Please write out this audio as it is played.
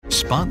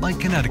Spotlight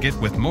Connecticut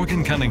with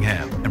Morgan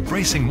Cunningham,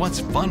 embracing what's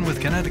fun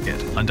with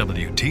Connecticut on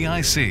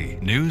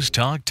WTIC News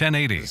Talk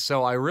 1080.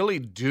 So I really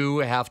do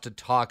have to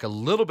talk a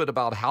little bit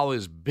about how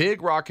his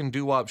big rock and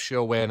doo-wop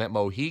show went at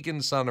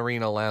Mohegan Sun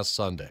Arena last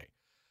Sunday.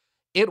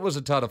 It was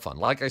a ton of fun.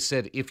 Like I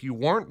said, if you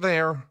weren't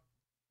there,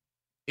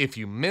 if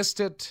you missed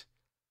it,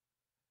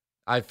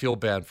 I feel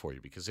bad for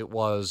you because it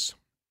was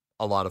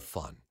a lot of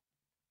fun.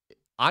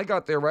 I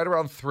got there right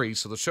around 3,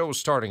 so the show was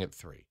starting at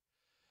 3.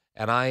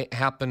 And I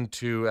happened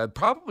to,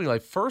 probably my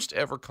first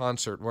ever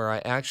concert where I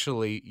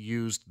actually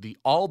used the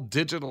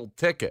all-digital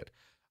ticket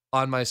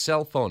on my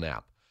cell phone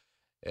app.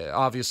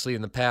 Obviously,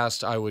 in the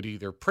past, I would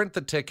either print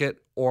the ticket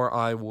or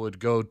I would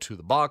go to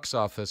the box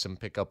office and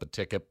pick up a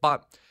ticket.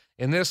 But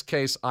in this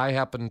case, I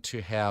happened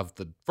to have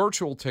the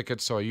virtual ticket,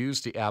 so I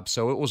used the app.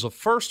 So it was a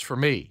first for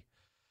me,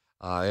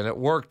 and it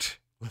worked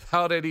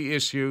without any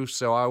issue.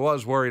 So I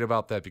was worried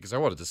about that because I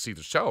wanted to see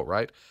the show,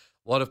 right?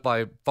 What if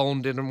my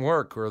phone didn't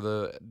work or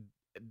the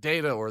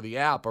data or the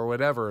app or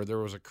whatever, there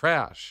was a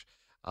crash?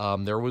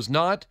 There was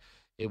not.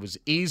 It was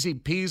easy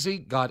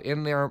peasy. Got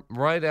in there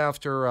right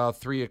after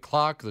 3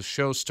 o'clock. The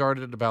show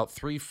started at about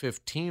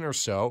 3:15 or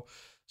so.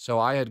 So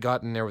I had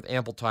gotten there with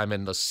ample time.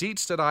 And the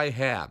seats that I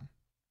had,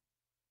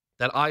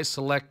 that I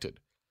selected,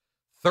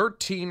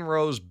 13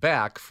 rows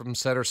back from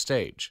center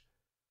stage.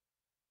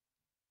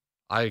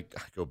 I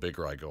go big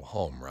or I go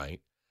home,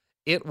 right?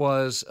 It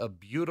was a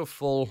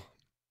beautiful,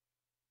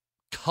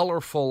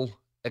 colorful,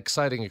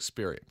 exciting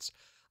experience.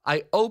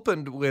 I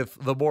opened with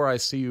The More I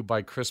See You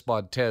by Chris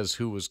Montez,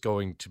 who was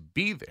going to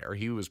be there.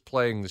 He was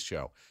playing the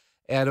show.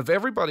 And of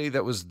everybody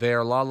that was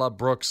there, Lala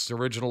Brooks,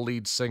 original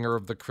lead singer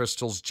of the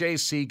Crystals, Jay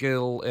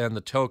Segal and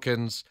the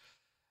Tokens,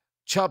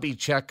 Chubby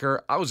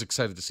Checker. I was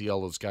excited to see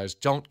all those guys.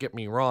 Don't get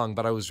me wrong,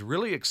 but I was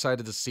really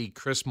excited to see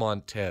Chris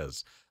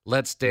Montez.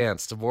 Let's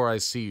Dance, The More I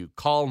See You,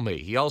 Call Me.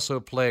 He also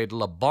played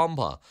La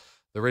Bamba,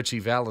 the Richie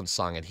Valens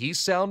song, and he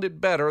sounded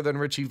better than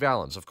Richie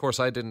Valens. Of course,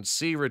 I didn't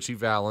see Richie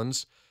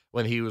Valens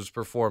when he was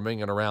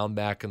performing and around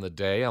back in the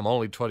day. I'm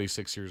only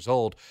 26 years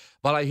old,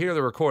 but I hear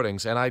the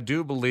recordings, and I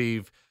do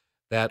believe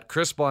that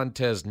Chris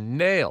Montez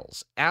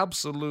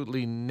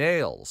absolutely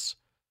nails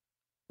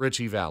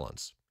Richie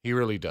Valens. He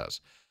really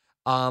does.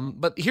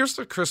 But here's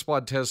the Chris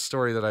Montez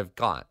story that I've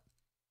got.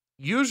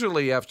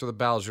 Usually after the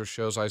Bowser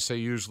shows, I say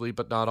usually,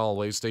 but not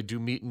always, they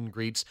do meet and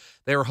greets.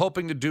 They were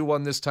hoping to do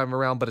one this time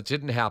around, but it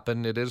didn't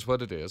happen. It is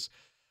what it is.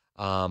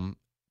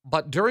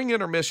 But during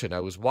intermission, I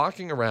was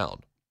walking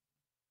around,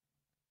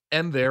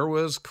 and there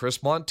was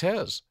Chris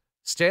Montez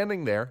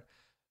standing there,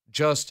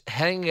 just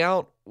hanging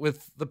out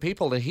with the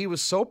people. And he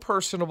was so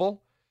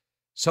personable,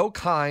 so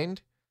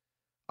kind.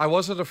 I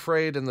wasn't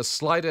afraid in the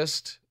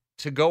slightest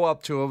to go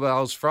up to him. I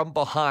was from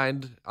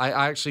behind. I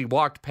actually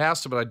walked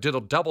past him and I did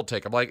a double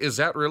take. I'm like, is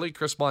that really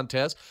Chris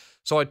Montez?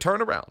 So I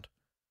turned around.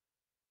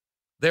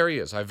 There he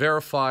is. I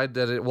verified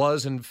that it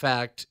was, in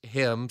fact,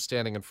 him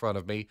standing in front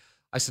of me.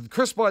 I said,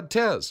 Chris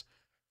Montez.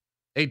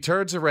 He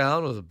turns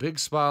around with a big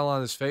smile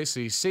on his face.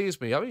 He sees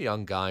me. I'm a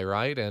young guy,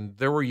 right? And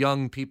there were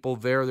young people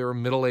there. There were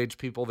middle-aged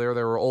people there.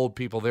 There were old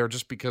people there.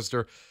 Just because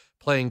they're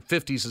playing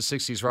 50s and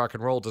 60s rock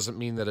and roll doesn't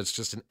mean that it's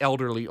just an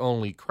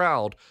elderly-only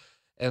crowd.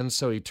 And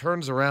so he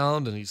turns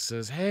around and he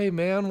says, hey,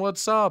 man,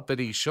 what's up? And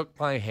he shook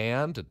my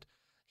hand and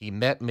he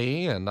met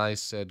me. And I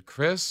said,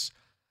 Chris,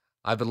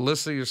 I've been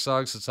listening to your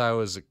songs since I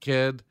was a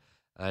kid.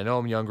 I know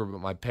I'm younger, but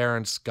my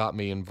parents got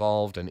me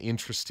involved and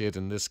interested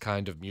in this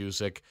kind of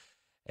music.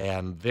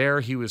 And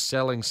there he was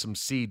selling some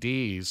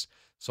CDs.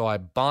 So I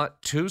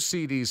bought 2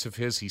 CDs of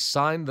his. He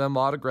signed them,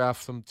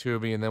 autographed them to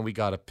me, and then we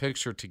got a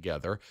picture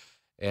together.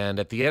 And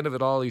at the end of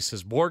it all, he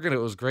says, Morgan, it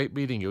was great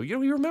meeting you. You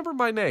remember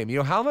my name.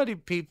 How many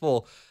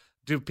people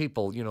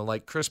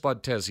like Chris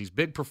Montez, these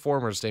big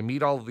performers, they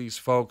meet all of these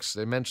folks,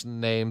 they mention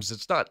names.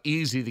 It's not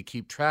easy to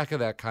keep track of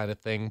that kind of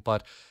thing,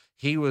 but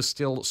he was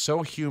still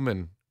so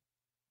human,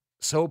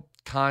 so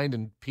kind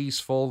and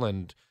peaceful,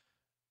 and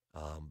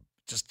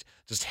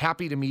just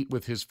happy to meet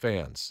with his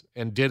fans,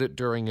 and did it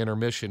during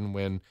intermission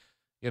when,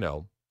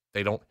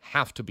 they don't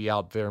have to be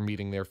out there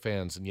meeting their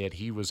fans, and yet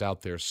he was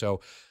out there.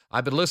 So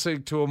I've been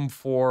listening to him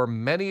for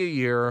many a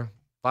year,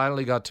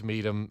 finally got to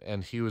meet him,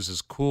 and he was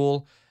as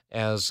cool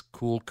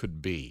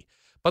could be.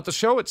 But the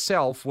show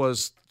itself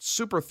was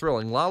super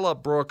thrilling. Lala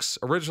Brooks,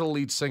 original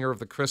lead singer of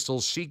the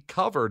Crystals, she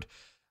covered,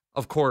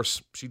 of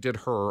course, she did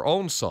her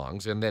own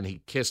songs, and then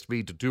He Kissed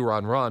Me to Do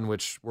Run Run,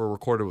 which were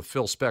recorded with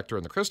Phil Spector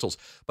and the Crystals,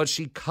 but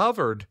she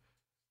covered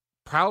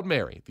Proud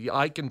Mary, the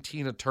Ike and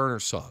Tina Turner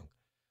song,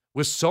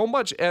 with so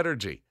much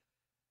energy.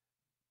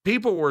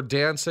 People were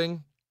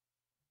dancing.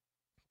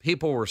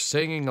 People were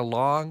singing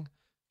along.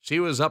 She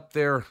was up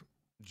there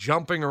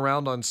jumping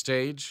around on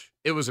stage.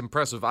 It was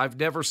impressive. I've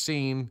never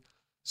seen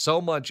so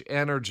much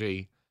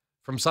energy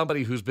from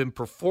somebody who's been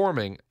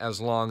performing as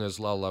long as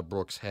Lala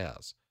Brooks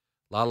has.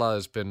 Lala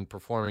has been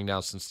performing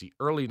now since the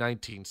early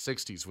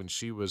 1960s when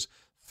she was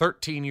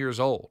 13 years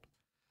old.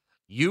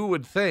 You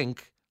would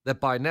think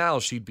that by now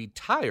she'd be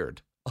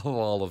tired of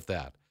all of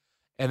that.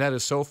 And that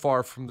is so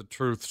far from the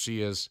truth.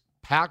 She is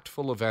packed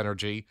full of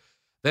energy.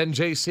 Then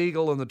Jay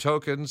Siegel and the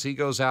Tokens, he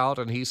goes out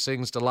and he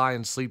sings The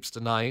Lion Sleeps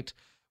Tonight,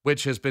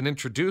 which has been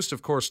introduced,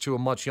 of course, to a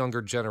much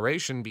younger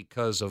generation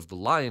because of The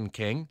Lion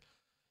King.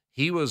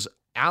 He was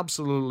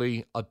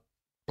absolutely a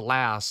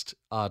blast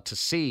to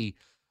see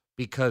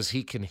because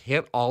he can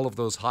hit all of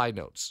those high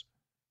notes.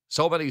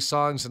 So many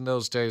songs in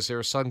those days, they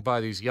were sung by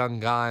these young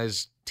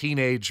guys,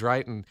 teenage,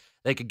 right? And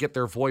they could get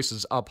their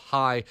voices up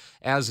high,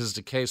 as is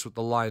the case with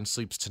The Lion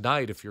Sleeps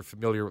Tonight, if you're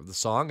familiar with the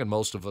song, and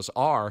most of us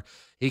are.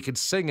 He could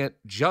sing it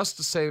just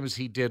the same as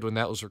he did when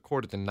that was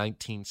recorded in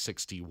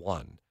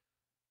 1961.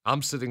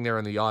 I'm sitting there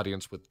in the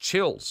audience with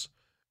chills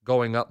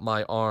going up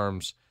my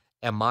arms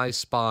and my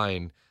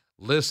spine,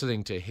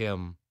 listening to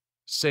him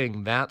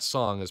sing that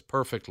song as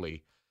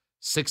perfectly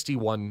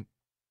 61,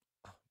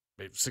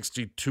 maybe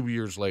 62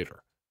 years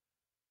later.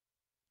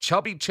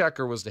 Chubby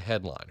Checker was the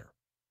headliner.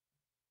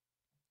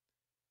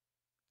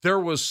 There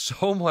was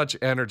so much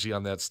energy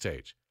on that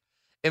stage.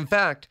 In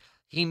fact,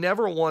 he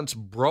never once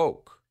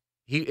broke.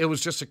 It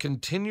was just a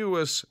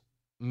continuous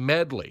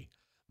medley,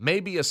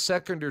 maybe a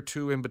second or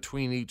two in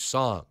between each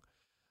song.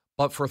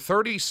 But for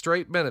 30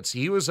 straight minutes,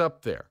 he was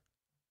up there.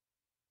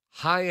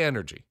 High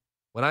energy.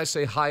 When I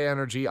say high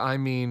energy, I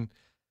mean,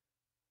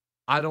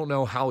 I don't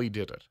know how he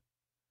did it.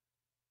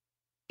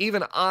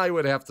 Even I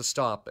would have to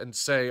stop and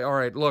say, all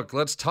right, look,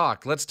 let's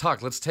talk. Let's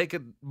take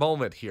a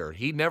moment here.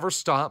 He never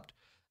stopped,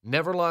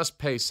 never lost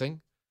pacing,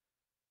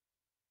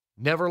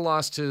 never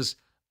lost his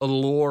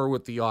allure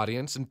with the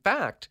audience. In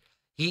fact,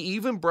 he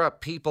even brought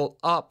people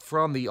up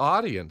from the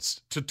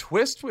audience to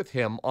twist with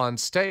him on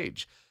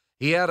stage.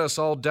 He had us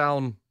all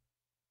down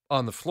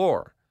on the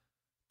floor,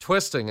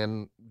 twisting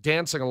and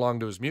dancing along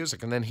to his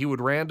music. And then he would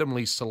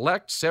randomly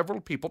select several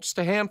people, just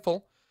a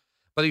handful,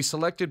 but he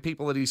selected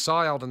people that he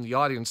saw out in the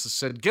audience and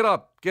said, get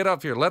up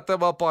here, let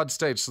them up on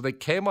stage. So they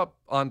came up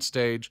on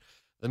stage.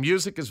 The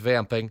music is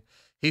vamping.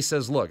 He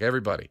says, look,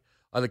 everybody,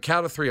 on the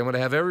count of three, I'm going to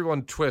have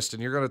everyone twist,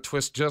 and you're going to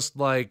twist just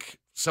like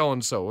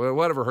so-and-so,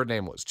 whatever her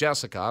name was.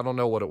 Jessica, I don't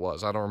know what it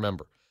was. I don't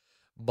remember.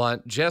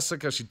 But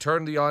Jessica, she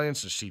turned to the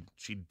audience, and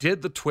she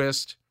did the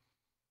twist.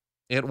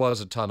 It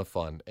was a ton of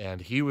fun, and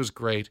he was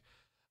great.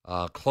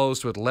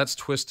 Closed with Let's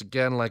Twist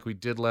Again like we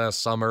did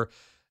last summer.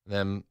 And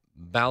then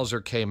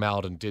Bowser came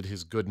out and did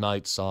his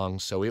goodnight song.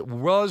 So it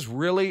was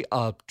really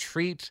a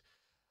treat.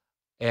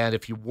 And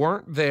if you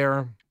weren't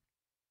there,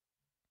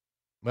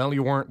 well,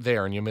 you weren't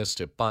there and you missed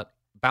it. But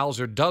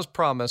Bowser does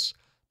promise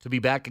to be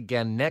back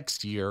again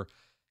next year,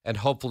 and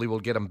hopefully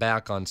we'll get him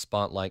back on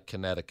Spotlight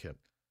Connecticut.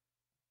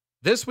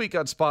 This week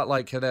on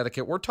Spotlight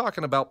Connecticut, we're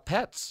talking about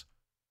pets.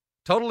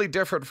 Totally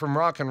different from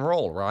rock and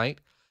roll,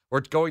 right? We're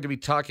going to be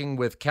talking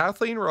with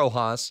Kathleen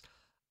Rojas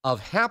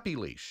of Happy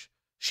Leash.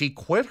 She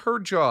quit her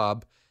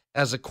job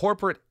as a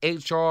corporate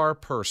HR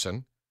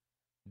person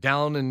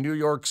down in New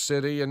York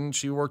City, and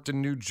she worked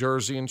in New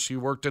Jersey, and she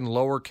worked in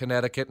Lower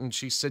Connecticut, and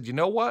she said, you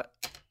know what?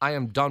 I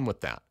am done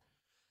with that.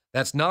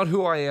 That's not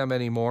who I am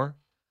anymore.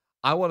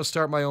 I want to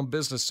start my own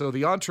business. So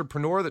the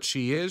entrepreneur that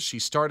she is, she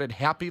started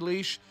Happy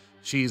Leash.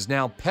 She's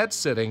now pet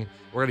sitting.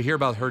 We're going to hear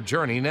about her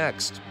journey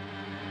next.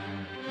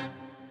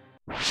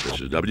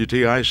 This is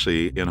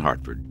WTIC in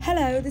Hartford.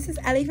 Hello, this is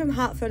Ellie from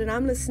Hartford, and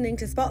I'm listening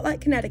to Spotlight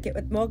Connecticut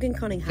with Morgan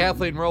Cunningham.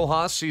 Kathleen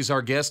Rojas, she's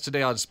our guest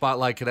today on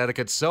Spotlight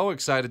Connecticut. So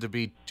excited to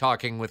be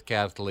talking with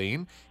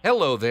Kathleen.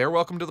 Hello there.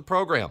 Welcome to the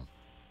program.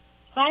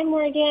 Hi,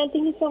 Morgan.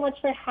 Thank you so much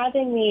for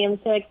having me. I'm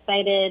so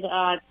excited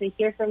to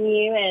hear from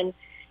you and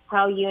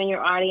how you and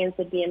your audience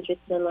would be interested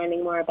in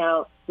learning more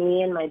about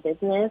me and my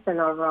business and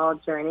overall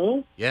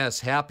journey. Yes,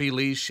 Happy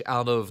Leash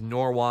out of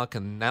Norwalk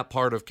and that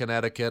part of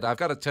Connecticut. I've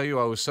got to tell you,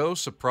 I was so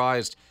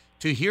surprised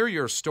to hear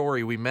your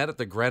story. We met at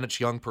the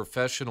Greenwich Young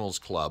Professionals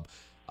Club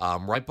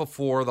right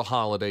before the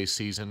holiday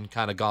season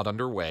kind of got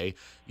underway.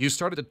 You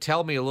started to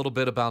tell me a little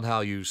bit about how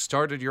you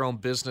started your own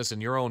business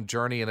and your own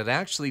journey, and it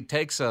actually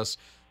takes us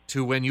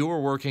to when you were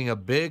working a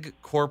big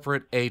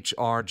corporate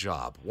HR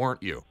job,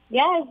 weren't you?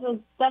 Yes,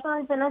 it's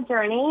definitely been a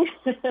journey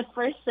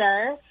for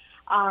sure.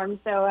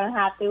 So at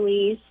Happy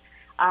Leash,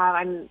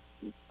 I'm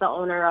the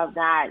owner of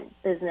that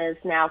business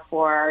now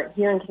for,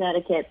 here in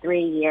Connecticut,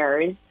 3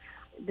 years.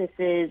 This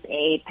is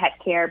a pet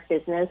care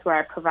business where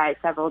I provide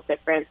several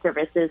different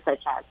services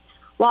such as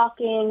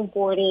walking,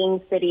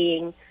 boarding,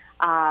 sitting,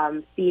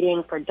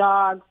 feeding for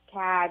dogs,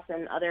 cats,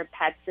 and other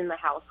pets in the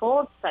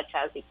household, such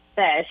as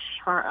fish,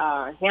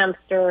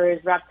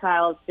 hamsters,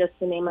 reptiles, just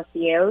to name a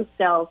few.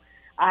 So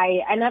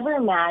I never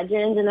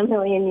imagined in a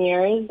million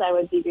years I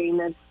would be doing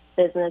this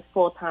business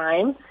full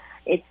time.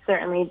 It's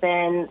certainly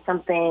been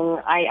something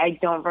I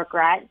don't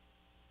regret.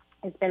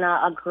 It's been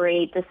a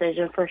great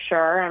decision for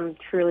sure. I'm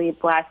truly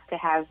blessed to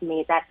have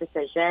made that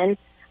decision.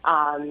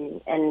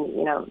 And,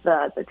 you know,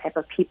 the type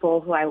of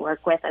people who I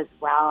work with as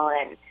well.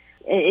 And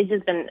it's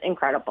just been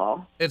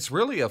incredible. It's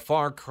really a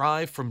far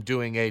cry from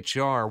doing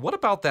HR. What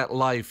about that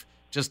life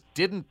just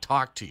didn't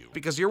talk to you?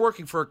 Because you're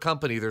working for a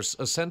company, there's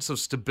a sense of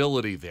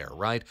stability there,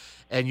 right?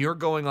 And you're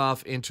going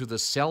off into the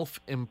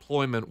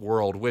self-employment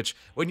world, which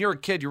when you're a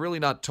kid, you're really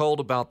not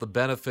told about the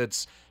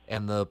benefits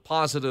and the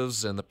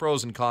positives and the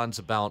pros and cons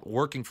about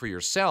working for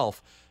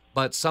yourself.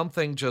 but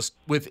something just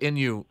within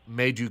you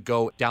made you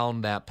go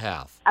down that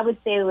path? I would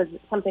say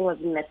something was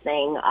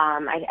missing.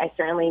 I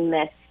certainly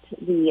missed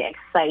the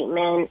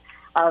excitement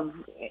of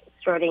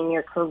starting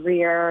your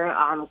career.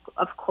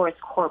 Of course,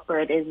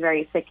 corporate is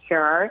very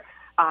secure,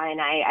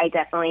 and I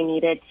definitely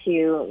needed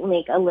to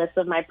make a list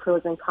of my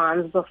pros and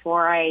cons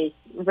before I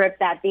ripped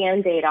that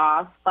Band-Aid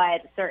off.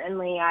 But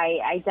certainly,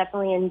 I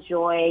definitely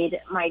enjoyed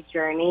my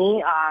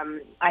journey.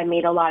 I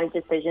made a lot of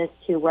decisions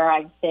to where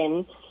I've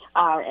been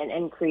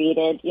and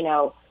created,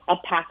 a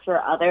path for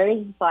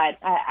others. But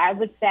I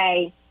would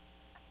say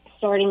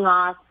starting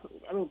off,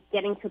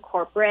 getting to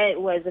corporate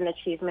was an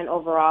achievement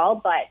overall,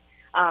 but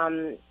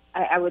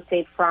I would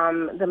say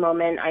from the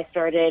moment I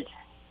started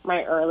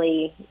my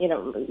early,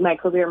 my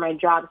career, my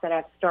jobs that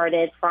I've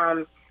started,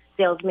 from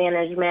sales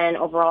management,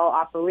 overall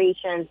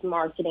operations,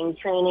 marketing,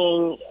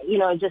 training,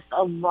 just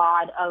a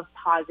lot of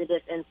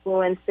positive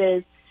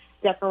influences,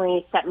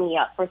 definitely set me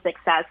up for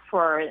success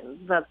for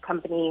the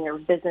company or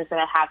business that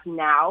I have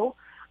now.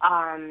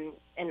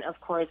 And of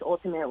course,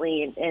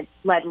 ultimately, it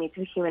led me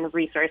to human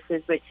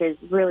resources, which is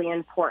really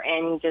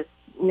important, just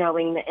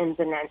knowing the ins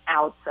and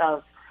outs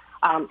of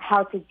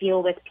how to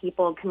deal with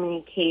people,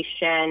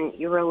 communication,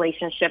 your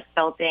relationship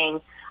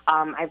building.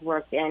 I've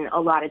worked in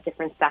a lot of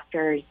different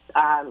sectors,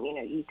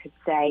 you could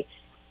say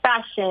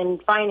fashion,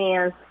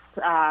 finance,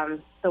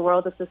 the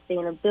world of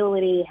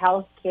sustainability,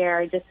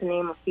 healthcare, just to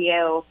name a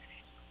few.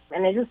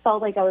 And I just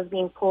felt like I was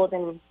being pulled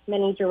in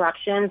many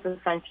directions,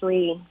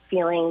 essentially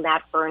feeling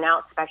that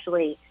burnout,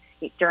 especially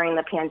during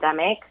the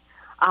pandemic.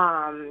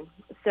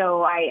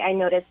 So I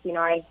noticed,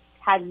 I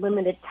had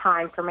limited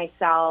time for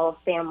myself,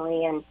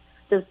 family, and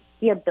just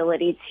the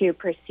ability to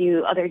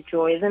pursue other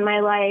joys in my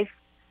life.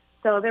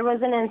 So there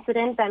was an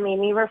incident that made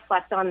me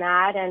reflect on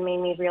that and made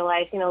me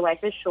realize, life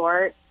is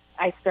short.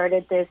 I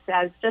started this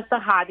as just a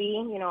hobby,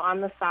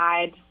 on the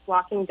side,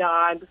 walking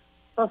dogs.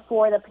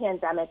 Before the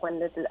pandemic, when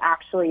this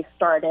actually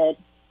started,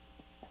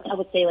 I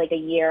would say like a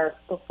year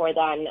before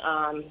then,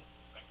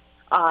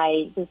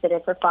 I just did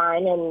it for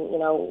fun.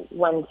 And,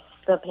 once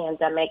the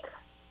pandemic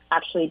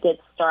actually did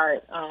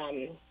start,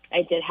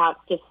 I did have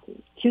just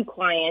 2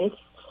 clients,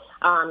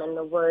 and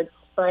the word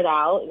spread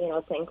out,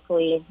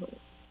 thankfully.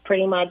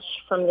 Pretty much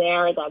from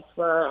there, that's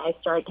where I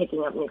started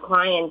picking up new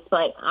clients.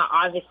 But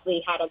I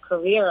obviously had a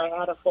career. I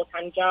had a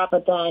full-time job.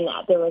 But then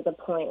there was a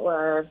point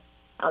where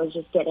I was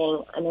just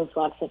getting an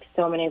influx of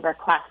so many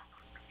requests.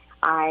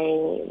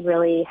 I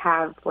really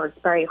have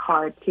worked very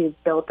hard to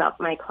build up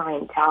my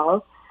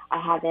clientele.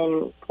 I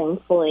haven't,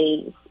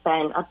 thankfully,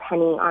 spent a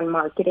penny on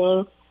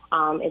marketing.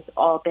 It's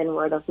all been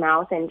word of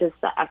mouth and just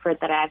the effort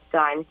that I've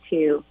done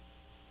to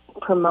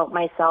promote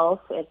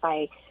myself. If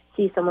I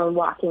see someone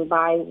walking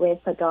by with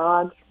a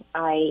dog,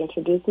 I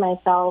introduce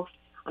myself.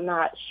 I'm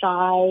not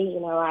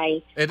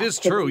shy, It is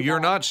true. You're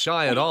not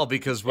shy at all,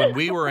 because when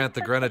we were at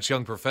the Greenwich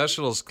Young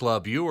Professionals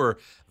Club, you were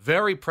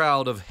very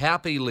proud of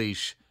Happy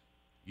Leash,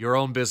 your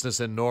own business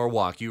in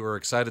Norwalk. You were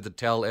excited to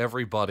tell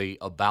everybody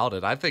about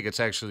it. I think it's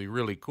actually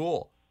really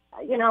cool.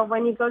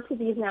 When you go to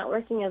these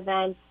networking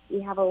events,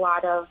 you have a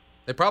lot of...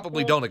 They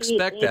probably don't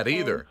expect that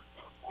either.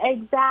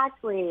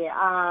 Exactly.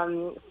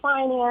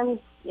 Finance,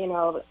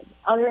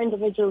 other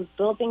individuals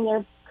building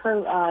their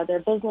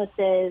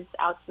businesses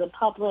out to the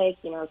public,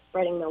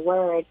 spreading the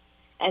word.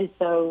 And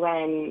so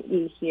when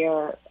you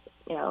hear,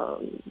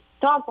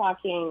 dog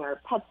walking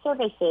or pet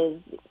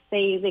services,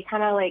 they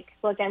kind of like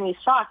look at me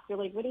shocked. They're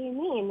like, what do you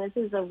mean? This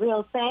is a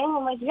real thing?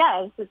 I'm like,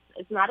 yes,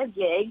 it's not a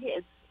gig.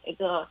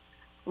 It's a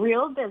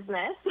real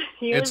business.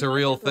 It's a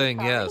real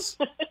thing, yes.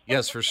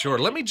 Yes, for sure.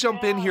 Let me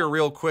jump in here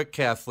real quick,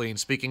 Kathleen.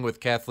 Speaking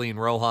with Kathleen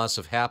Rojas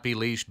of Happy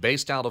Leash,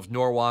 based out of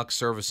Norwalk,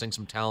 servicing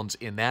some towns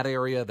in that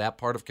area, that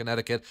part of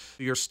Connecticut.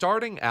 You're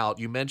starting out.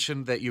 You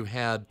mentioned that you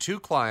had 2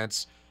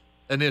 clients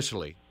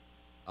initially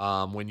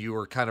when you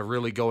were kind of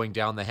really going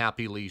down the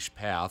Happy Leash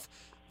path.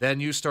 Then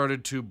you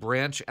started to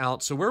branch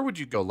out. So where would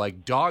you go?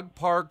 Like dog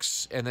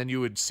parks, and then you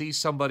would see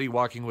somebody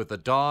walking with a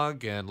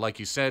dog, and like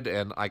you said,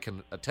 and I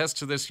can attest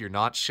to this, you're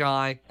not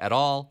shy at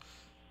all.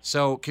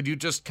 So could you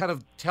just kind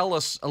of tell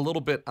us a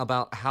little bit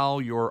about how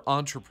your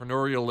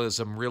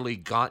entrepreneurialism really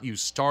got you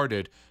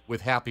started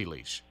with Happy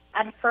Leash?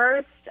 At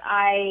first,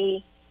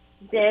 I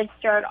did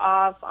start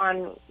off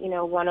on,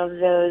 one of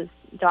those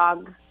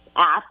dog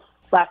apps,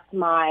 left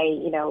my,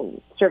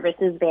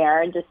 services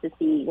there just to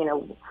see,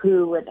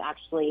 who would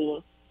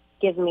actually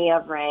give me a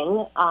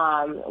ring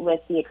with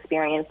the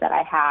experience that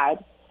I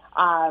had.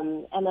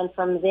 And then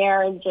from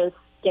there, just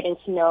getting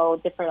to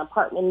know different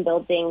apartment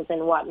buildings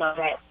and whatnot,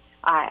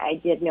 I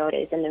did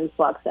notice an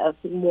influx of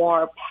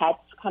more pets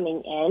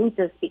coming in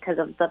just because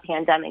of the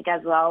pandemic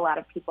as well. A lot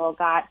of people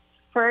got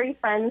furry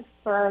friends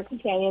for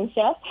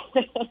companionship.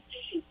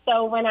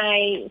 So when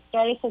I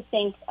started to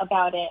think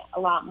about it a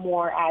lot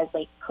more as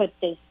like, could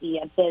this be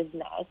a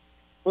business?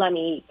 Let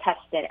me test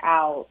it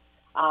out.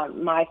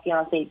 My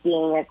fiance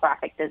being a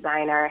graphic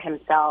designer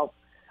himself,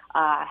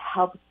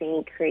 helped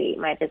me create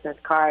my business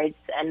cards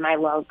and my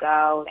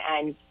logo.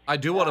 And I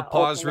do want to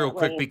pause real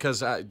quick ultimately-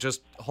 because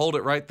just hold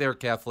it right there,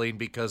 Kathleen,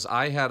 because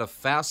I had a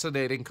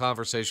fascinating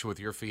conversation with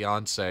your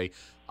fiance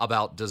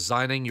about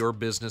designing your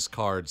business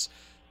cards.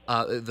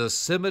 The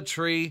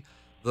symmetry,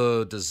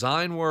 the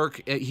design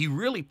work, he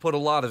really put a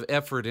lot of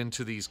effort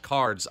into these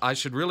cards. I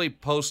should really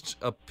post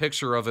a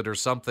picture of it or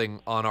something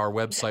on our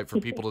website for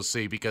people to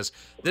see, because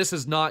this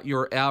is not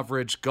your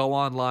average go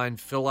online,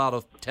 fill out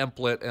a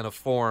template and a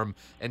form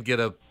and get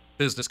a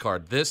business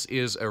card. This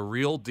is a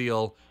real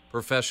deal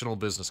professional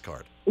business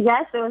card.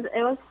 Yes, it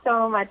was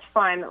so much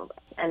fun.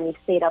 And we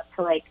stayed up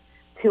till like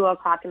 2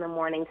 o'clock in the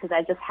morning because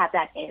I just had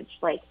that itch.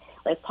 Like,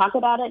 let's talk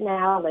about it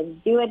now. Let's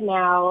do it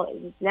now.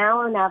 It's now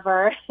or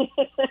never.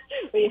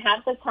 We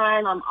have the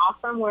time. I'm off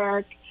from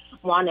work.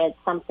 Wanted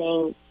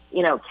something,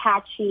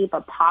 catchy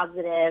but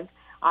positive.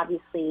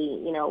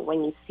 Obviously,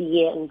 when you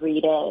see it and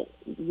read it,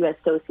 you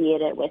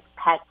associate it with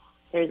pets.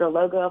 There's a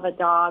logo of a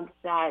dog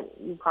that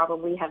you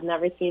probably have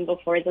never seen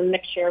before. It's a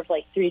mixture of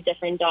like 3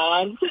 different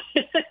dogs.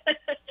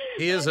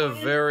 He is a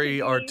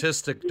very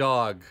artistic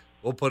dog.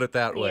 We'll put it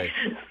that way.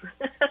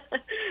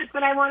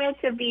 But I wanted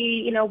to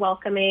be,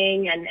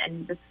 welcoming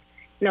and just,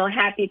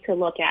 happy to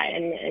look at.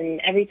 And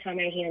every time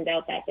I hand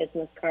out that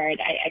business card,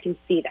 I can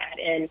see that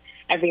in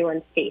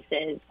everyone's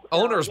faces.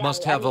 Owners So,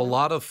 must have a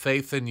lot of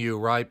faith in you,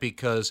 right?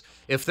 Because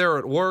if they're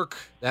at work,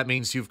 that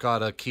means you've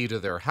got a key to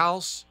their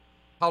house.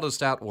 How does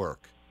that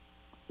work?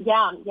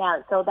 Yeah.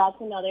 So that's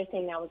another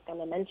thing I was going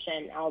to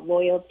mention.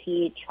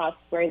 Loyalty,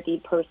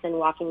 trustworthy person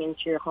walking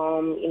into your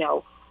home,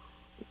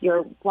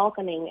 you're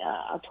welcoming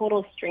a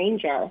total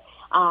stranger.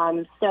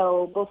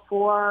 So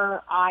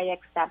before I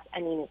accept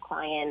any new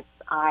clients,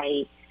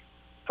 I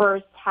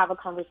first have a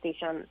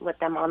conversation with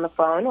them on the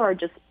phone, or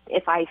just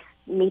if I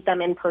meet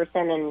them in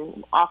person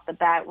and off the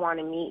bat want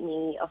to meet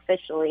me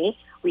officially,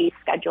 we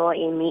schedule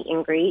a meet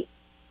and greet,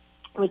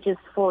 which is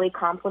fully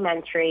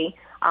complimentary.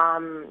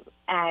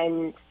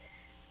 And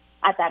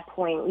at that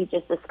point, we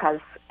just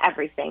discuss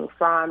everything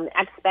from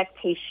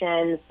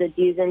expectations, the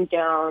do's and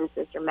don'ts,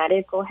 is your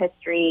medical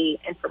history,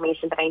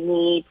 information that I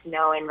need to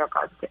know in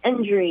regards to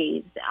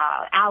injuries,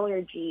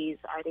 allergies,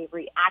 are they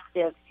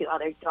reactive to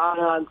other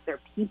dogs or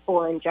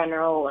people in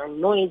general, or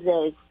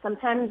noises.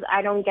 Sometimes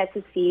I don't get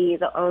to see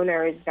the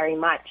owners very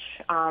much.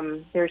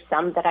 There's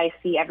some that I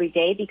see every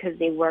day because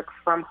they work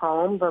from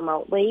home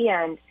remotely,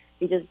 and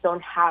they just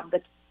don't have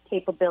the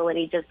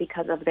capability just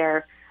because of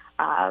their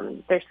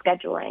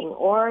scheduling.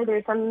 Or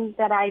there's some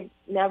that I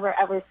never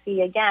ever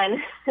see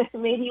again,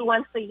 maybe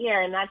once a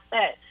year, and that's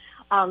it.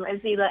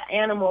 I see the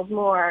animals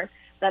more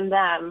than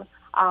them.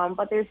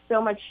 But there's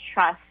so much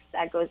trust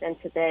that goes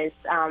into this.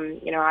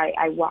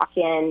 I walk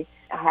in,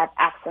 I have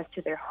access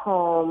to their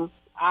home.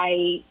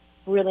 I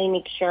really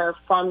make sure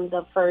from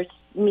the first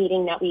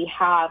meeting that we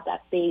have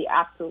that they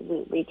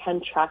absolutely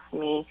can trust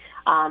me.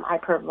 I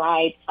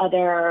provide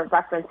other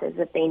references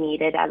if they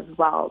need it as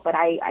well. But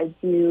I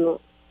do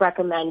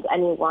recommend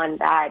anyone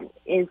that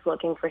is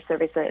looking for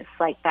services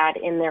like that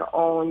in their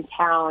own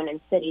town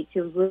and city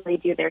to really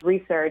do their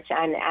research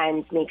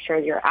and make sure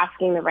you're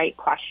asking the right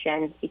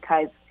questions,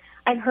 because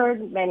I've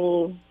heard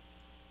many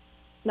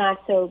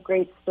not so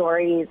great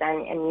stories,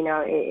 and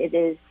it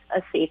is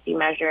a safety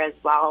measure as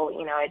well.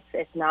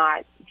 It's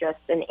not just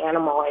an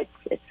animal.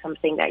 It's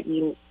something that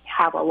you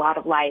have a lot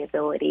of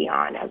liability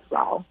on as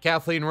well.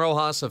 Kathleen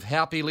Rojas of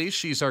Happy Leash,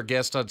 she's our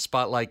guest on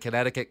Spotlight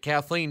Connecticut.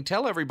 Kathleen,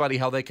 tell everybody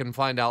how they can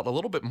find out a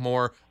little bit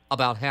more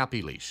about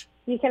Happy Leash.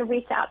 You can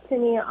reach out to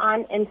me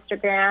on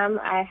Instagram.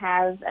 I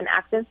have an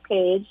active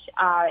page.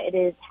 It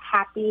is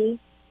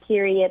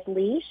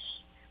happy_leash.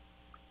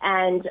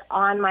 And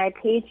on my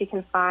page, you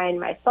can find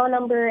my phone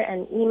number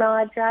and email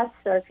address.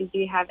 So if you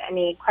do have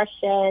any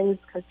questions,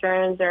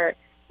 concerns, or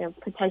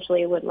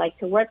potentially would like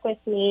to work with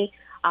me,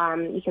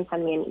 you can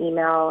send me an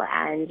email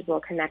and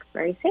we'll connect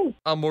very soon.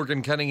 I'm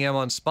Morgan Cunningham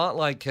on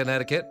Spotlight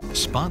Connecticut.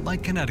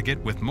 Spotlight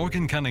Connecticut with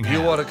Morgan Cunningham.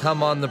 You want to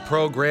come on the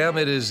program,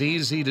 it is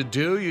easy to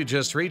do. You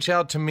just reach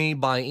out to me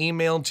by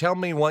email, tell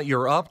me what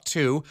you're up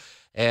to.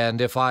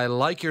 And if I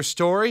like your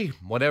story,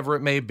 whatever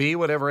it may be,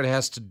 whatever it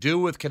has to do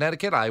with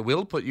Connecticut, I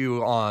will put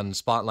you on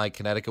Spotlight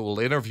Connecticut. We'll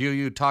interview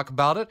you, talk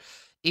about it.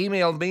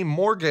 Email me,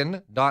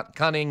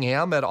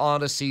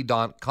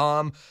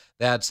 morgan.cunningham@odyssey.com.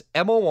 That's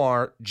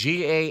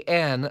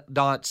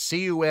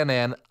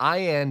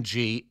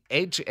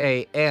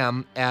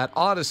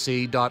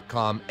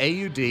morgan.cunningham@odyssey.com.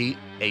 AUDACY.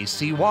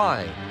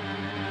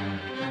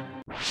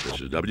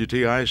 This is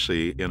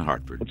WTIC in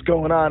Hartford. What's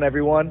going on,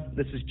 everyone?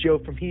 This is Joe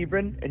from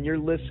Hebron, and you're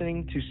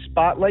listening to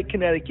Spotlight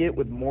Connecticut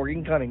with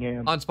Morgan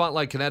Cunningham. On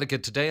Spotlight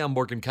Connecticut today, I'm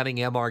Morgan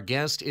Cunningham. Our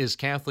guest is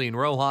Kathleen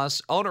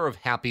Rojas, owner of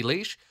Happy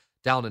Leash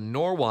down in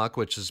Norwalk,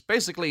 which is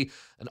basically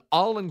an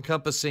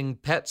all-encompassing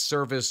pet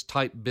service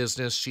type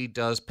business. She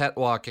does pet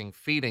walking,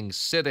 feeding,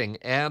 sitting,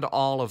 and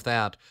all of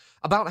that.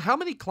 About how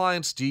many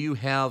clients do you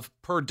have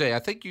per day? I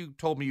think you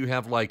told me you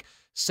have like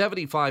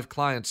 75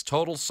 clients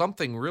total,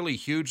 something really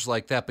huge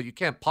like that, but you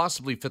can't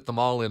possibly fit them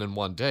all in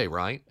one day,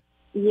 right?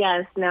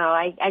 Yes, no,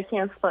 I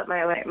can't split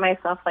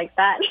myself like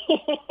that.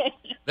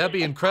 That'd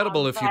be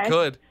incredible if you but-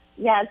 could.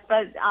 Yes,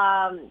 but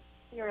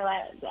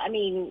I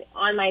mean,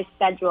 on my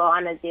schedule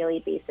on a daily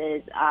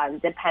basis,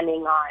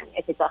 depending on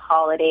if it's a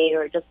holiday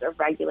or just a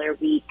regular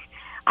week,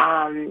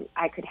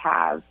 I could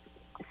have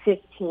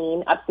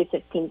up to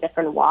 15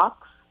 different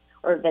walks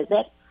or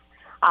visits.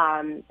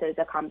 So it's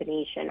a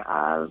combination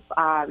of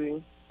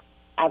I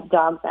have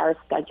dogs that are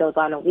scheduled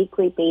on a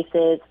weekly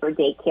basis for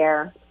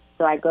daycare.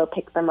 So I go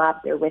pick them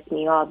up. They're with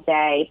me all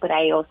day. But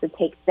I also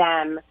take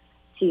them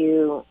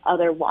to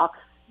other walks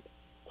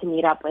to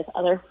meet up with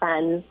other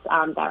friends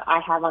that I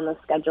have on the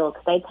schedule,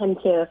 because I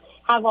tend to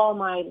have all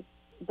my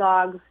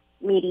dogs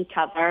meet each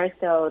other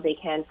so they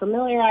can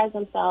familiarize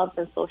themselves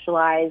and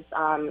socialize.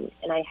 And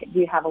I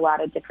do have a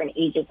lot of different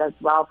ages as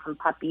well, from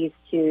puppies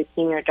to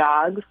senior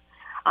dogs.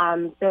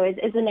 So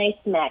it's a nice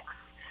mix.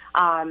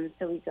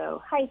 So we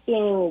go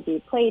hiking, we do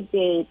play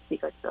dates, we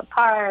go to the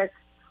park.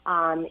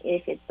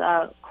 If it's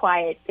a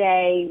quiet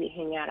day, we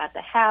hang out at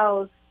the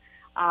house.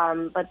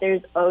 But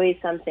there's always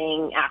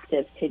something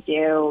active to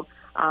do.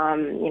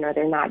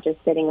 They're not just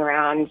sitting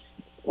around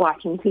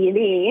watching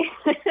TV.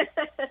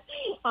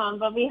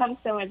 But we have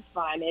so much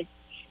fun.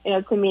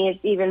 It's, to me,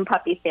 it's even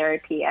puppy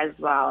therapy as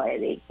well.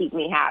 They keep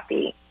me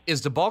happy.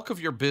 Is the bulk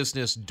of your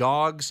business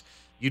dogs?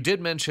 You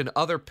did mention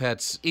other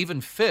pets, even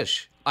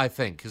fish, I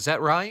think. Is that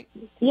right?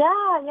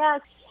 Yeah.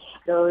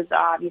 Those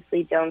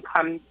obviously don't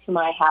come to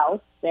my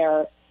house.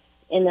 They're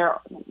in their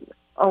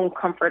own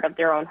comfort of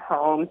their own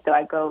home, so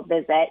I go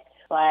visit.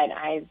 But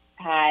I've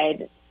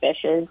had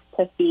fishes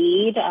to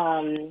feed.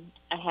 I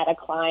had a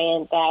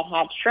client that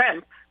had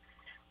shrimp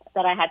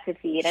that I had to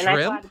feed. And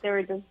Shrimp? I thought they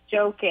were just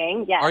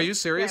joking. Yes, Are you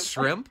serious?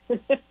 Shrimp?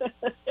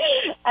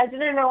 I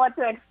didn't know what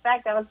to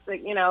expect. I was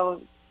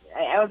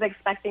I was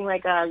expecting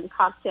like a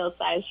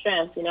cocktail-sized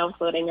shrimp,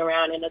 floating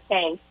around in a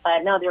tank.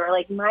 But no, they were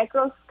like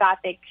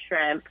microscopic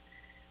shrimp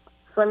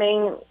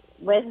swimming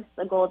with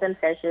the golden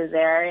fishes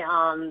there.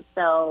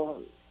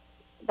 So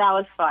that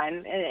was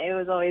fun. It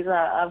was always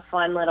a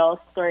fun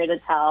little story to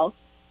tell.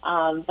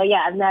 But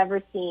yeah, I've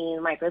never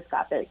seen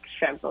microscopic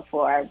shrimp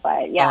before.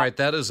 But yeah. All right,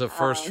 that is a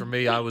first for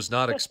me. I was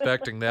not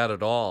expecting that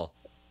at all.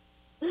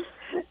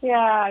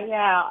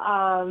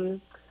 Yeah.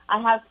 I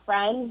have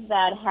friends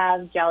that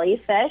have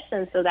jellyfish,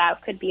 and so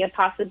that could be a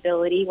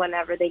possibility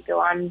whenever they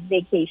go on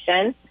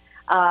vacation.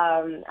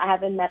 I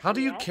haven't met How them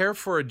do you yet. care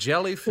for a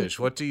jellyfish?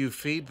 What do you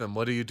feed them?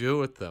 What do you do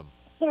with them?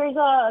 There's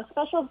a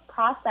special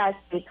process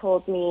they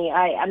told me.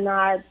 I'm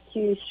not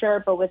too sure,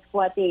 but with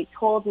what they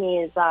told me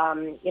is,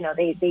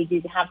 they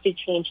do have to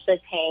change the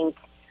tank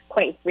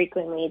quite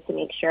frequently to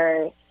make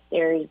sure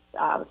there's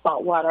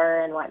salt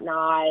water and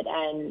whatnot,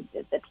 and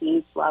the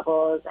pH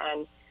levels,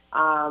 and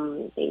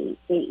they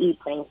eat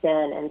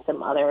plankton and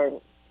some other,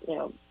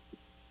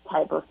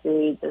 type of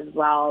foods as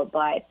well.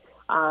 But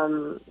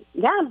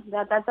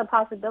that's a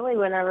possibility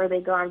whenever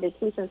they go on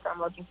vacation, so I'm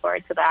looking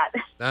forward to that.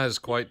 That is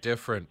quite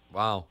different.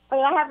 Wow. But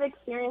I have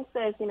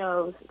experiences,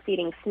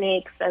 feeding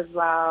snakes as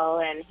well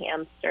and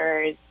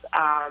hamsters.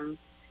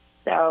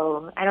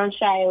 So I don't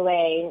shy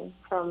away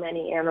from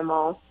any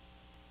animal.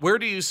 Where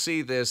do you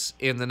see this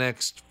in the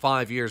next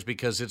 5 years?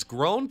 Because it's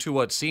grown to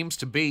what seems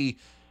to be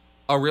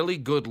a really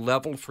good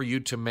level for you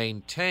to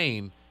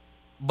maintain.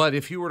 But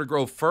if you were to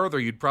grow further,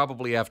 you'd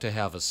probably have to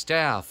have a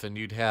staff, and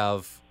you'd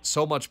have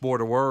so much more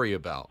to worry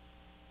about.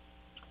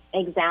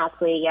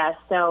 Exactly, yes.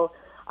 So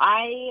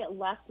I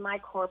left my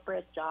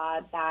corporate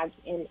job back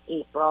in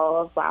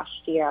April of last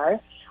year.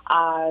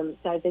 So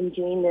I've been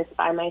doing this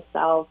by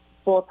myself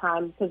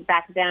full-time, because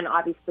back then,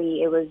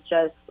 obviously, it was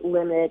just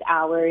limited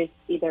hours,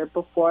 either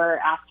before or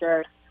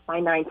after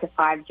my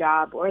 9-to-5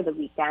 job or the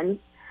weekends.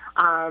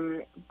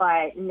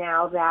 But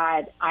now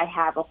that I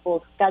have a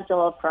full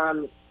schedule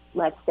from,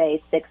 let's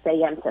say, 6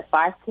 a.m. to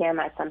 5 p.m.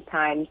 at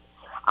sometimes,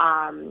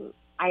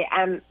 I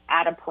am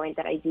at a point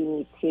that I do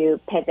need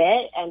to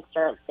pivot and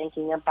start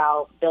thinking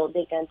about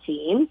building a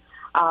team,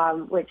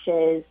 which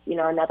is,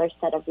 another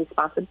set of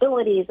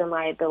responsibilities and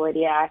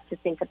liability I have to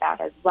think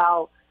about as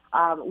well.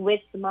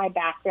 With my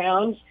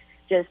background,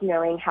 just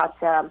knowing how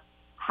to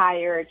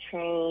hire,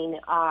 train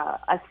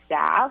a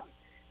staff,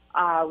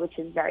 which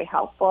is very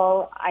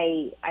helpful.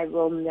 I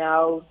will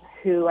know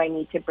who I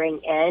need to bring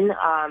in.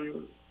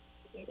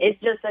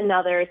 It's just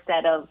another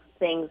set of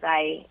things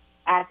I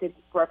have to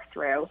work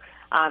through,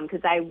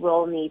 because I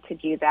will need to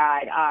do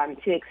that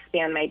to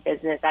expand my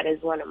business. That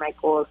is one of my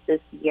goals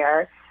this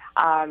year.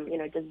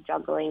 Just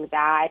juggling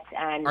that.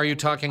 And are you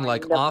talking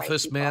like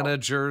office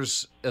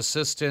managers,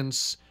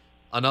 assistants,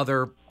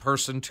 another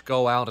person to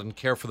go out and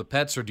care for the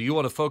pets, or do you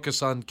want to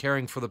focus on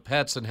caring for the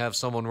pets and have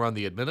someone run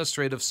the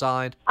administrative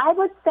side? I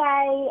would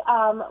say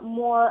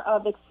more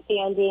of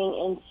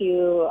expanding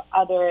into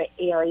other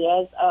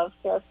areas of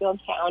Fairfield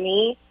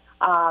County,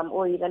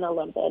 or even a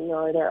little bit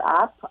norther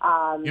up.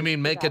 You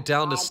mean make it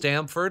down to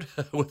Stamford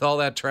with all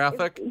that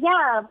traffic?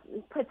 Yeah,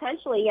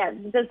 potentially, yeah.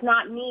 Just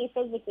not me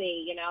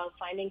physically,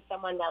 finding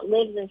someone that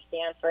lives in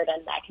Stamford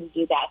and that can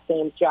do that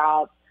same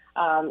job.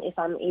 If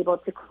I'm able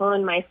to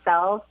clone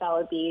myself, that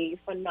would be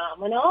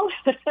phenomenal.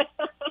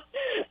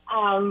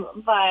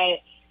 But,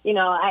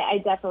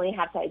 I definitely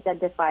have to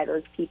identify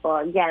those people.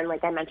 Again,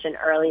 like I mentioned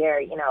earlier,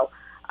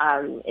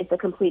 it's a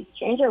complete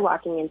stranger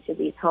walking into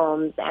these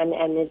homes, and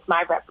it's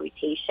my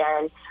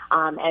reputation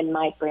and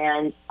my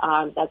brand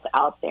that's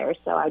out there.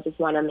 So I just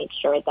want to make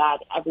sure that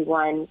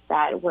everyone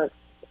that works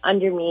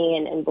under me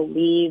and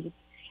believes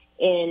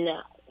in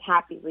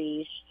Happy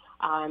Leash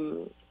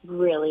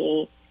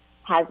really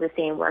has the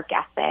same work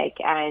ethic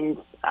and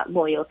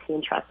loyalty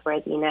and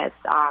trustworthiness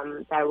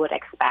that I would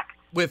expect.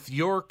 With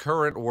your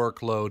current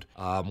workload,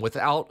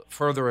 without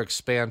further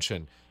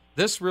expansion,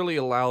 this really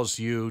allows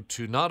you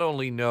to not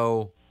only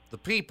know the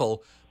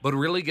people, but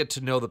really get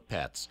to know the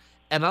pets.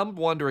 And I'm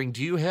wondering,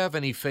 do you have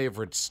any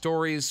favorite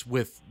stories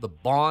with the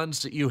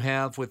bonds that you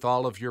have with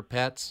all of your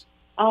pets?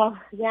 Oh,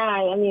 yeah.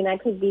 I mean, I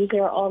could be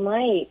here all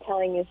night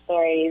telling you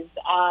stories.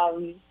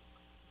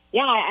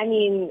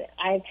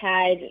 I've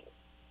had,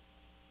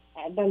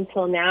 up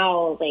until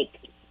now, like,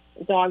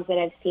 dogs that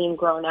I've seen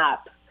grown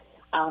up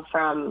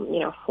from,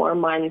 4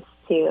 months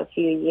to a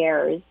few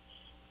years.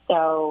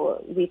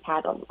 So we've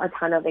had a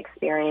ton of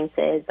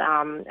experiences.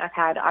 I've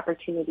had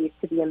opportunities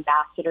to be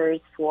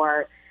ambassadors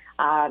for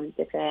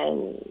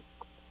different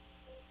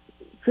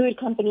food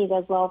companies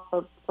as well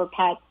for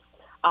pets.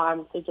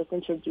 So just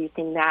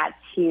introducing that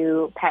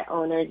to pet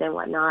owners and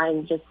whatnot,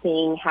 and just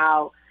seeing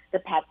how the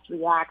pets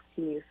react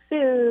to new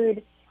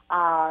food,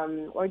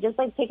 or just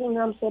like taking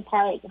them to the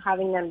park,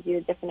 having them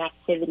do different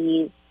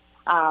activities.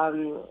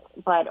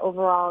 But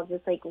overall,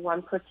 just like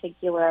one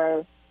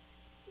particular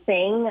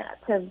thing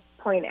to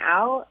point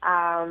out,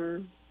 I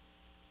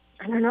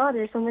don't know,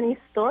 there's so many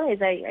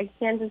stories. I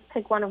can't just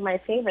pick one of my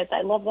favorites.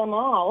 I love them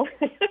all.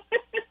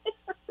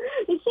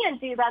 You can't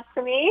do that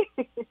to me.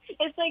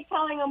 It's like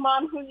telling a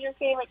mom who's your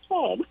favorite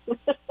kid.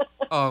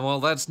 Oh, well,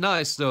 that's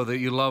nice, though, that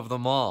you love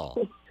them all.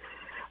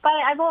 But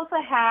I've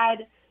also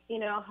had,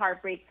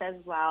 heartbreaks as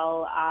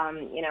well.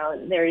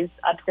 There's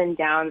ups and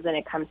downs when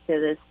it comes to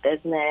this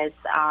business.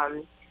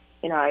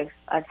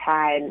 I've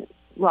had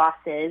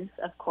losses,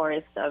 of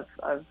course,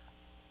 of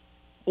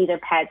either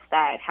pets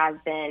that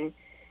have been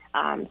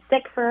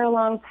sick for a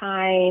long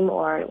time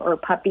or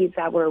puppies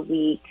that were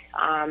weak,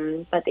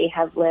 but they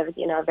have lived,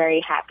 a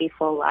very happy,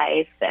 full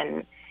life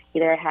and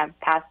either have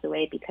passed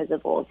away because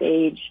of old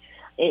age.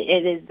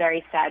 It is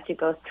very sad to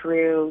go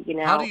through,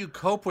 How do you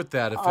cope with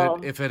that?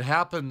 If it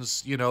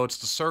happens, it's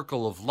the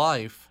circle of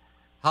life.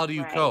 How do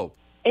you cope?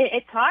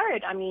 It's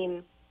hard. I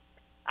mean,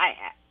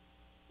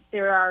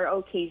 there are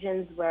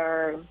occasions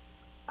where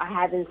I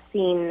haven't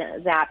seen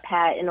that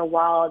pet in a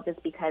while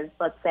just because,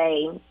 let's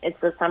say, it's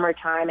the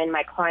summertime and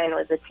my client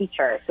was a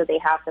teacher, so they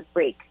have to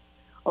break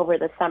over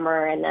the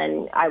summer, and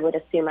then I would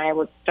assume I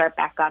would start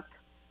back up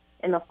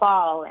in the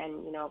fall, and,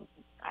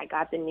 I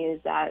got the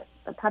news that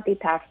the puppy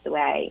passed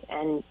away,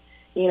 and,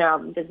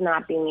 just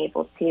not being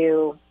able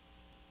to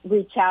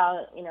reach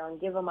out, and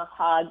give them a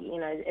hug,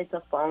 it's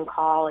a phone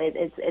call.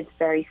 It's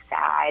very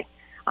sad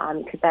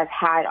because I've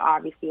had,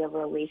 obviously, a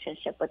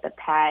relationship with the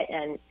pet,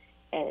 and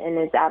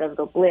it's out of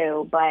the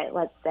blue. But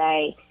let's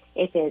say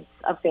if it's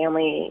a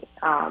family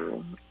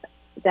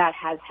that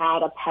has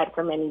had a pet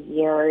for many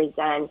years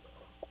and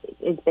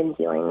has been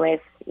dealing with,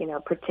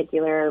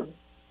 particular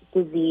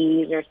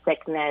disease or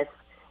sickness,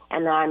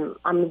 and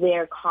I'm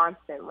there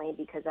constantly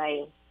because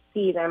I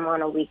see them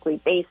on a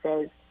weekly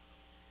basis,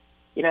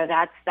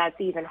 that's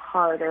even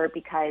harder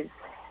because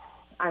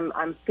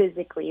I'm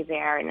physically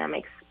there and I'm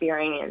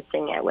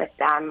experiencing it with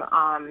them.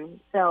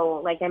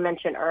 So like I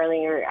mentioned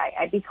earlier,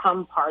 I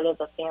become part of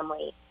the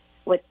family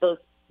with those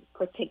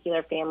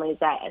particular families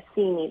that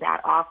see me that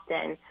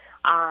often.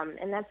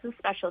 And that's the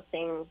special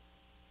thing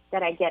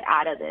that I get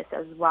out of this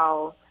as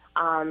well.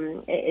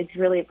 It's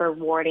really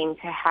rewarding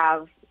to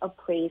have a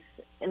place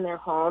in their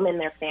home, in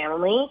their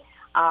family,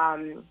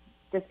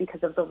 just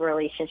because of the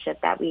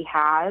relationship that we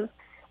have.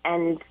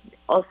 And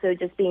also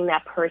just being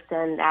that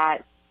person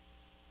that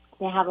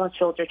they have a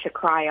shoulder to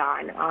cry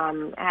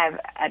on.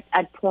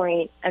 At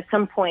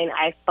some point,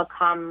 I've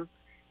become,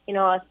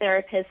 a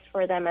therapist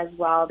for them as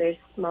well. There's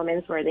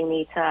moments where they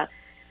need to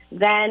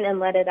vent and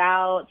let it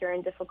out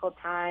during difficult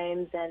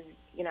times, and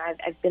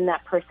I've been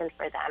that person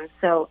for them.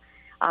 So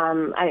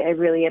I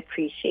really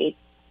appreciate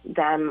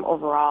them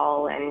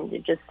overall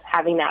and just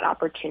having that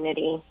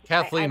opportunity.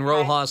 Kathleen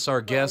Rojas,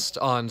 our guest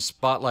on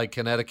Spotlight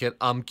Connecticut.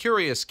 I'm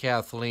curious,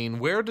 Kathleen,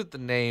 where did the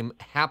name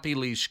Happy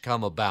Leash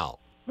come about?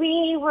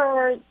 We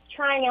were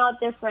trying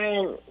out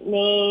different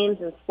names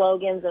and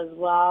slogans as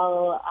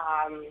well.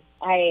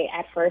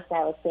 At first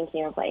I was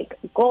thinking of like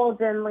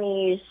Golden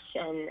Leash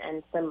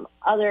and some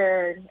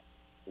other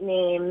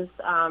names,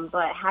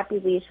 but Happy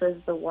Leash was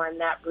the one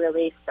that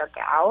really stuck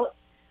out.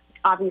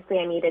 Obviously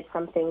I needed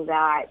something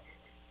that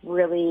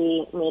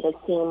really made it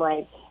seem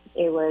like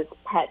it was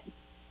pet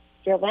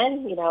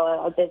driven,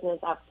 a business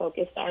that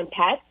focused on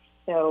pets.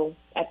 So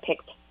I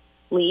picked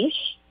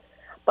Leash,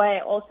 but I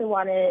also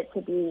wanted it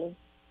to be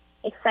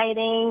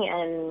exciting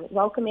and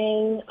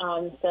welcoming.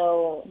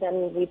 So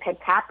then we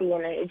picked Happy,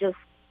 and it just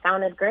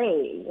sounded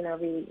great.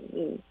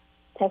 We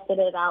tested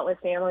it out with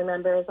family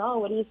members. Oh,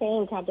 what do you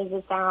think? How does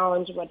it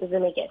sound? What does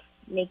it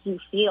make you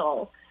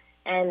feel?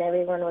 And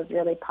everyone was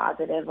really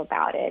positive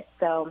about it.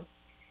 So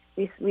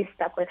we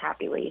stuck with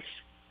Happy Leash.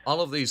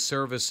 All of these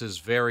services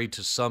vary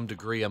to some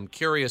degree. I'm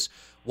curious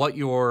what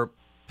your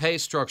pay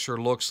structure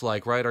looks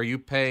like, right? Are you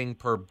paying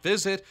per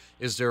visit?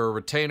 Is there a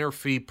retainer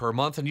fee per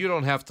month? And you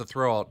don't have to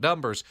throw out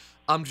numbers.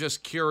 I'm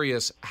just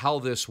curious how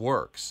this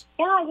works.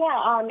 Yeah.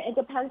 It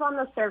depends on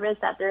the service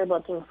that they're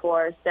looking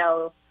for.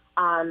 So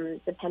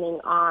depending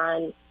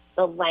on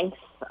the length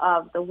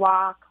of the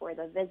walk or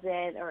the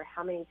visit or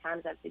how many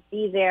times I have to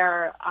be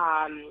there,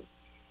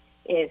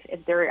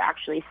 if they're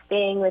actually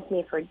staying with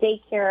me for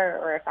daycare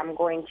or if I'm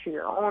going to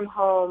your own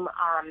home.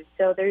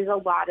 So there's a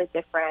lot of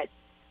different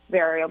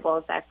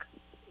variables that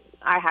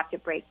I have to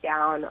break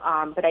down,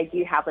 but I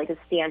do have like a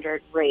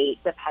standard rate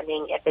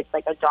depending if it's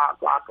like a dog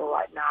walk or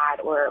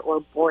whatnot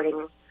or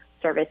boarding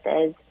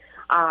services.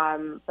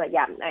 But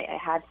yeah, I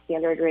have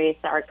standard rates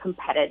that are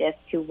competitive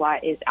to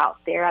what is out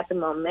there at the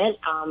moment.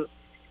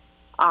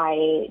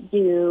 I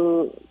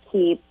do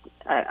keep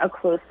a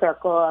close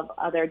circle of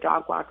other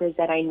dog walkers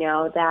that I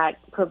know that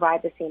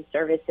provide the same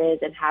services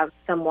and have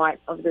somewhat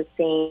of the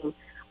same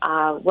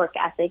work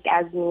ethic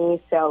as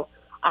me. So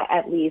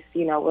at least,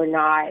 we're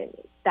not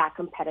that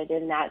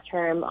competitive in that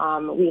term.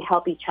 We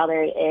help each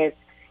other if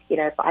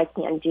I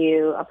can't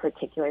do a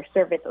particular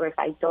service or if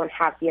I don't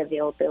have the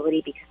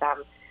availability because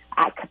I'm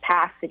at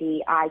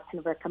capacity, I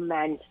can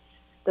recommend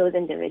those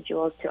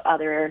individuals to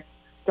other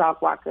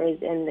dog walkers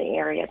in the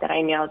area that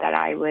I know that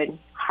I would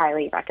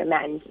highly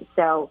recommend.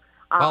 So,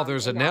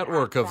 there's a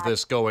network of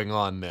this going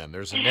on then.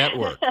 There's a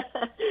network.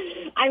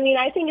 I mean,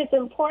 I think it's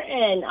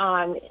important,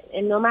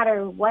 and no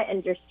matter what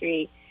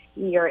industry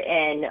you're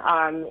in,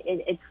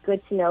 it's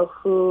good to know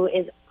who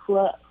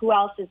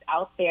else is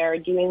out there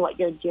doing what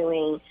you're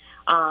doing,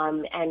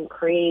 and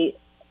create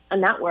a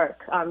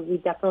network.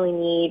 You definitely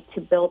need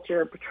to build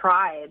your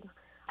tribe.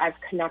 I've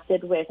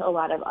connected with a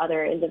lot of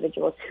other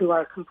individuals who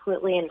are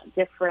completely in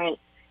different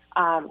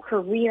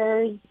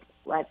careers,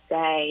 let's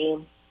say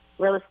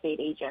real estate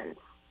agents.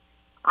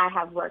 I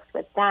have worked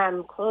with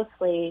them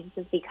closely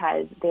just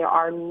because there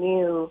are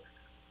new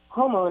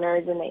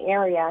homeowners in the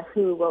area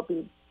who will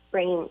be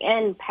bringing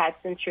in pets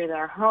into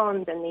their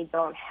homes and they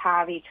don't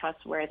have a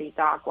trustworthy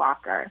dog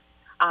walker.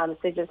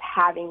 So just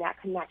having that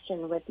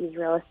connection with these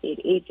real estate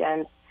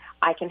agents,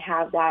 I can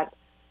have that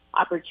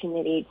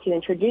opportunity to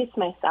introduce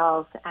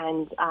myself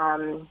and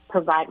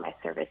provide my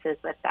services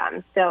with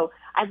them. So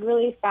I've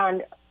really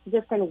found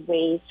different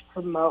ways to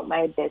promote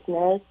my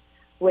business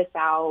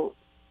without,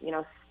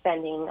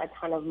 spending a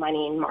ton of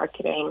money in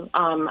marketing.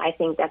 I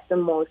think that's the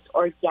most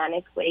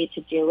organic way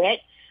to do it.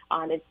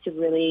 Is to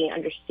really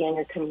understand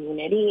your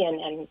community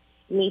and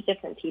meet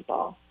different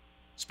people.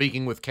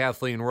 Speaking with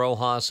Kathleen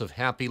Rojas of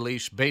Happy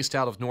Leash, based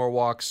out of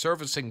Norwalk,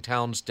 servicing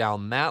towns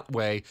down that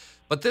way.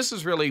 But this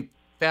is really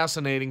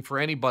fascinating for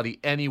anybody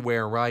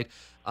anywhere, right?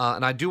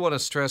 And I do want to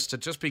stress that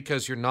just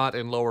because you're not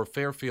in Lower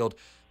Fairfield,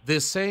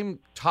 this same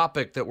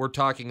topic that we're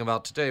talking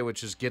about today,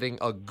 which is getting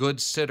a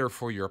good sitter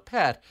for your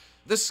pet,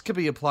 this can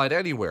be applied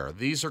anywhere.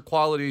 These are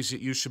qualities that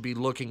you should be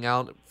looking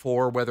out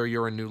for, whether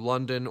you're in New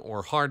London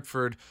or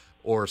Hartford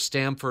or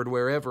Stamford,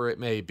 wherever it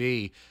may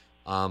be.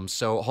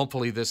 So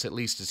hopefully this at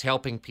least is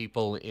helping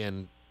people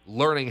in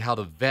learning how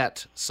to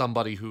vet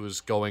somebody who is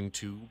going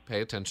to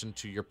pay attention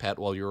to your pet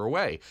while you're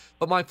away.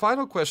 But my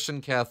final question,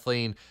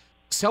 Kathleen,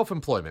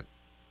 self-employment.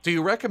 Do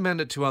you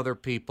recommend it to other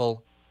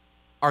people?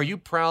 Are you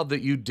proud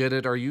that you did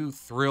it? Are you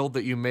thrilled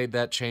that you made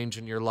that change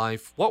in your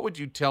life? What would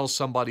you tell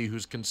somebody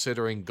who's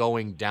considering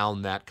going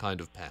down that kind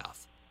of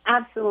path?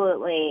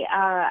 Absolutely.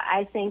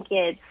 I think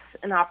it's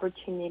an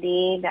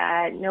opportunity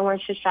that no one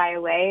should shy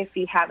away. If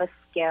you have a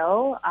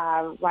skill,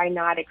 why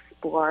not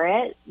explore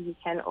it? You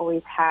can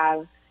always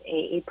have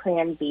a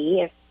plan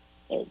B if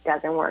it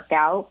doesn't work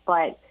out.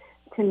 But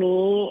to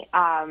me,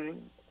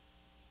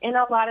 in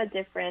a lot of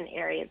different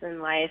areas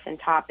in life and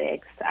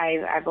topics,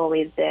 I've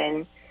always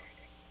been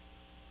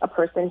a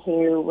person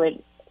who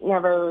would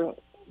never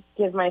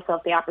give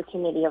myself the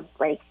opportunity of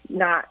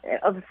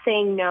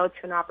saying no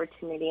to an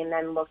opportunity and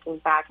then looking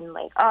back and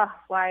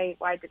why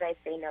did I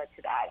say no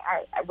to that?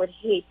 I would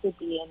hate to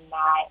be in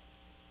that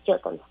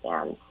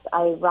circumstance.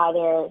 I'd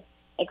rather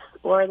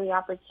explore the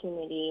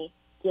opportunity,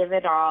 give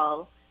it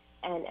all,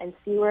 and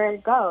see where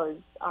it goes.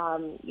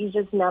 You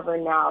just never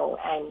know,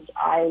 and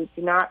I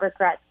do not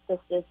regret this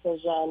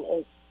decision.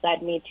 It's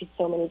led me to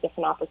so many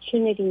different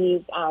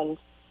opportunities and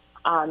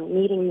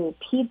meeting new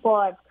people.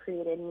 I've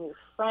created new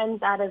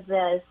friends out of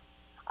this.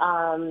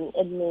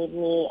 It made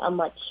me a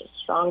much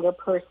stronger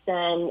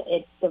person.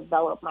 It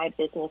developed my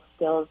business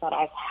skills that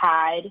I've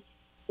had.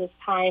 This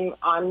time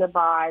on the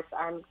boss,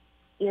 I'm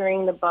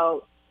steering the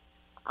boat.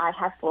 I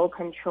have full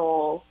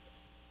control.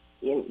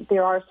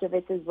 There are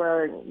services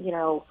where,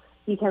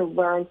 you can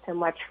learn so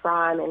much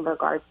from in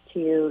regards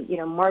to,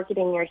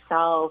 marketing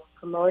yourself,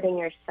 promoting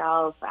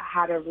yourself,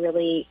 how to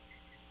really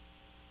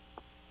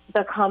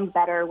become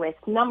better with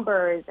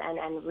numbers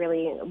and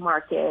really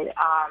market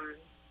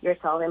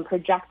yourself and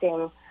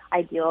projecting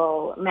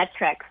ideal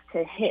metrics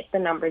to hit the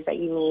numbers that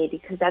you need,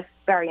 because that's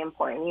very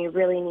important. You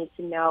really need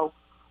to know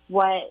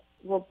what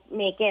will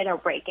make it or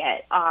break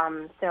it.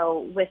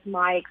 So with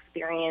my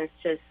experience,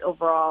 just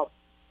overall,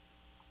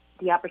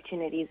 the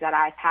opportunities that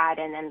I've had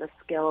and then the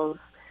skills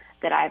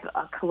that I've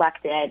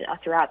collected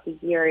throughout the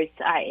years,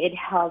 it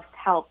has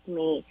helped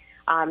me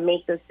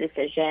make those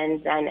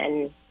decisions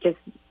and just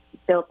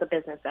built the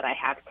business that I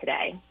have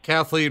today.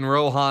 Kathleen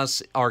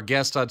Rojas, our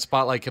guest on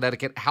Spotlight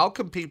Connecticut. How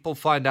can people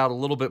find out a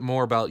little bit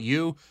more about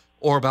you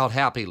or about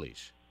Happy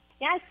Leash?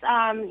 Yes,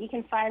 you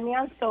can find me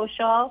on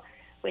social,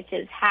 which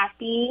is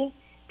Happy_Leash.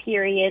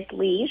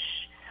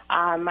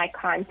 My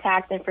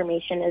contact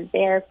information is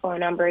there, phone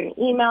number and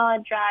email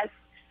address,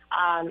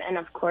 and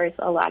of course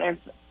a lot of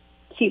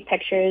cute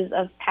pictures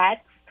of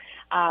pets.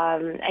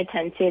 I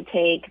tend to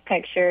take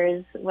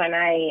pictures when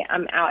I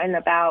am out and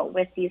about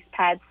with these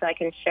pets, so I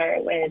can share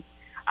it with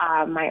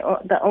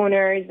the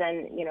owners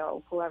and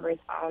whoever is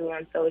following me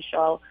on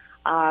social.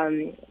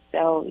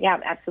 So yeah,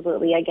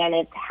 absolutely. Again,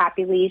 it's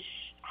Happy Leash,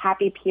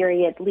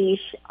 Happy_Leash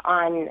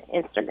on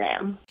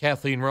Instagram.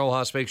 Kathleen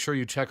Rojas, make sure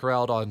you check her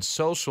out on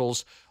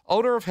socials.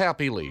 Owner of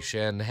Happy Leash,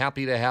 and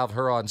happy to have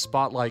her on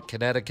Spotlight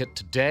Connecticut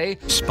today.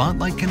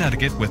 Spotlight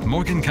Connecticut with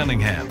Morgan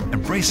Cunningham,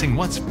 embracing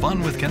what's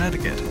fun with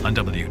Connecticut on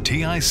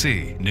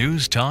WTIC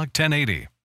News Talk 1080.